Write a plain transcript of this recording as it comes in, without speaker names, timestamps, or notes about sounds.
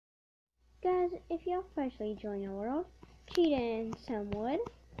if you'll freshly join the world, cheat in some wood,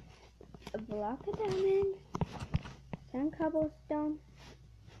 a block of diamond, some cobblestone,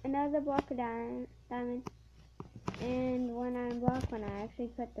 another block of diamond, and 1 iron block when I actually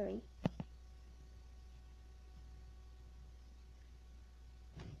put 3.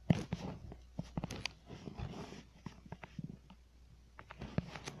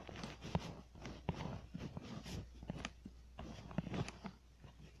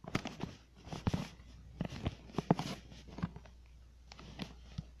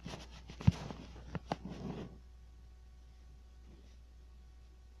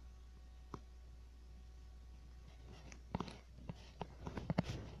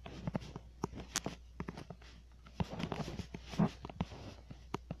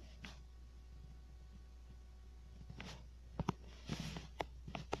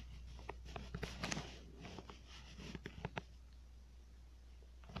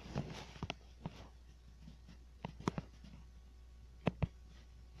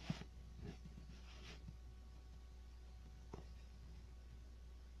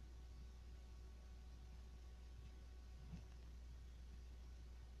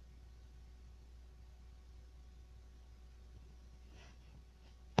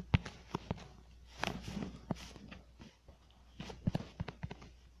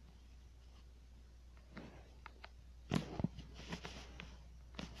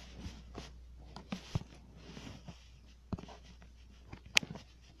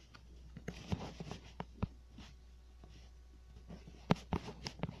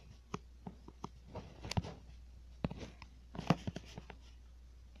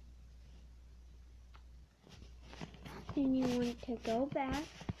 Then you want to go back,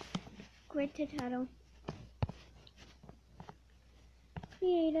 grid to title,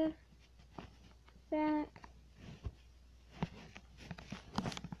 creative, back,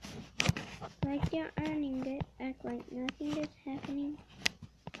 like you're earning it, act like nothing is happening.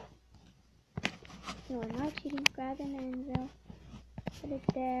 You are not cheating, grab an anvil, put it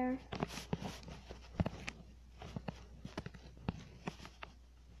there.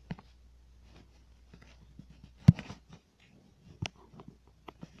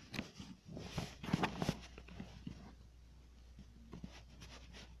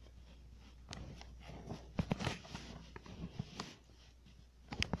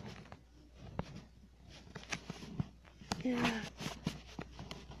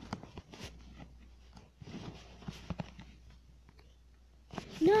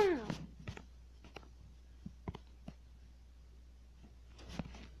 No!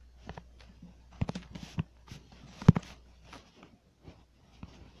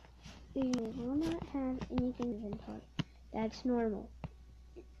 You will not have anything in inventory. That's normal.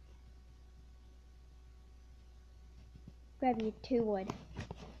 Grab your 2 wood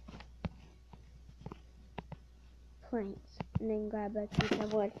planks and then grab a piece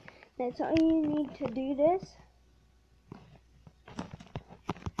of wood. That's all you need to do this.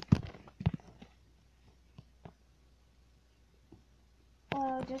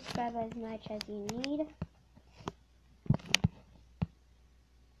 Well, just grab as much as you need.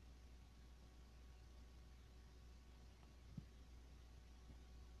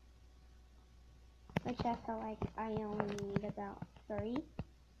 Which I feel like I only need about 3.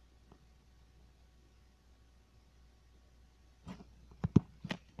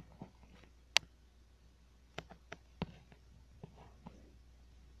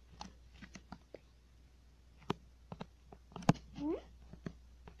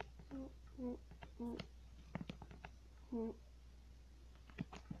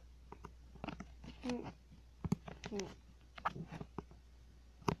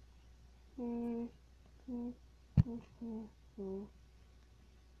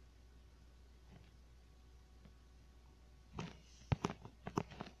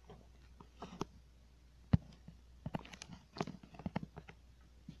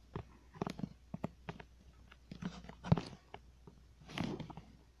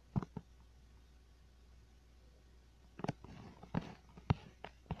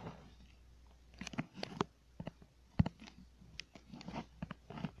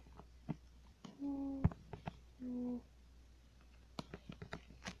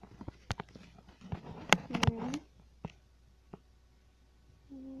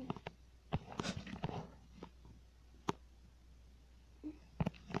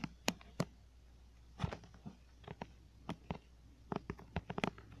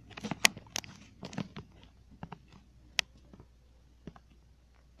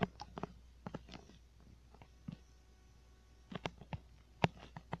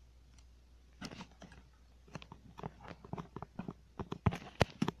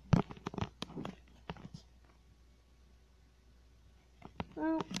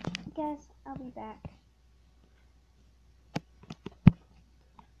 guys, I'll be back.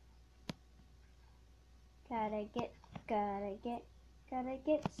 Gotta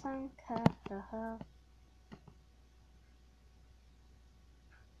get some coal.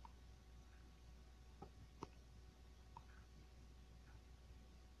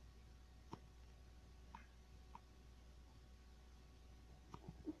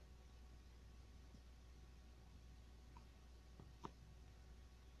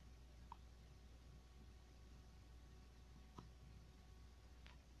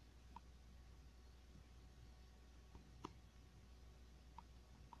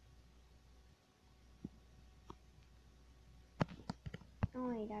 Oh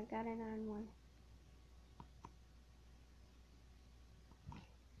wait, I got it on one.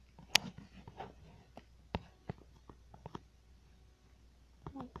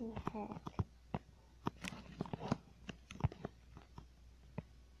 What the heck?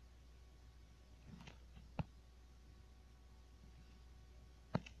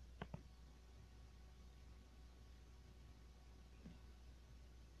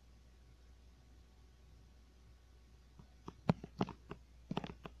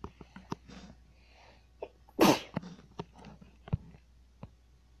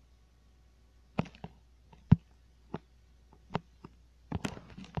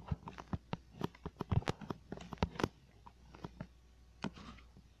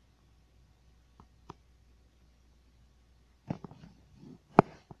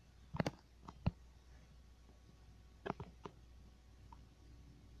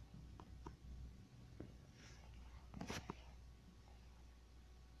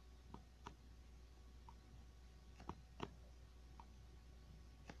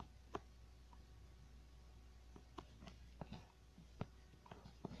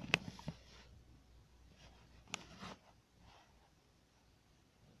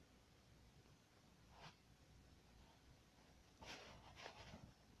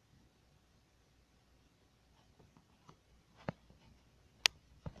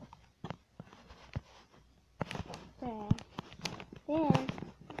 Then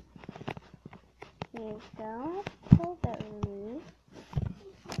you go pull the leaf.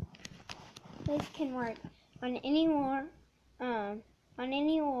 This can work on any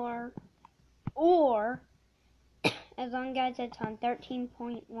or as long as it's on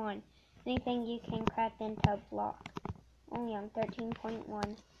 13.1. Anything you can craft into a block. Only on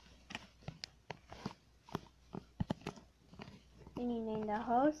 13.1. Then you name the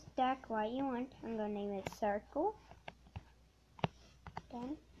whole stack what you want. I'm going to name it circle.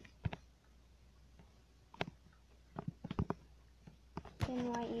 Done. Then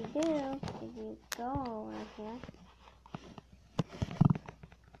what you do is you go over here.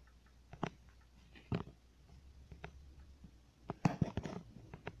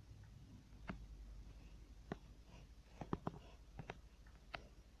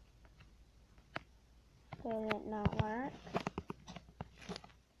 Did it not work?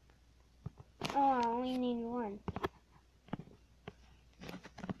 Oh, I only need one.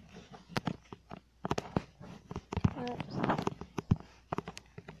 Oops.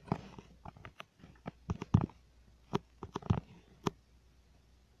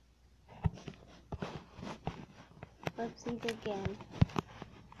 Oopsies again.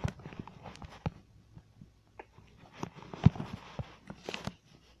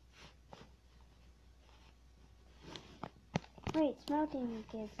 Wait, smelting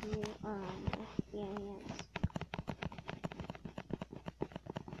gives you experience.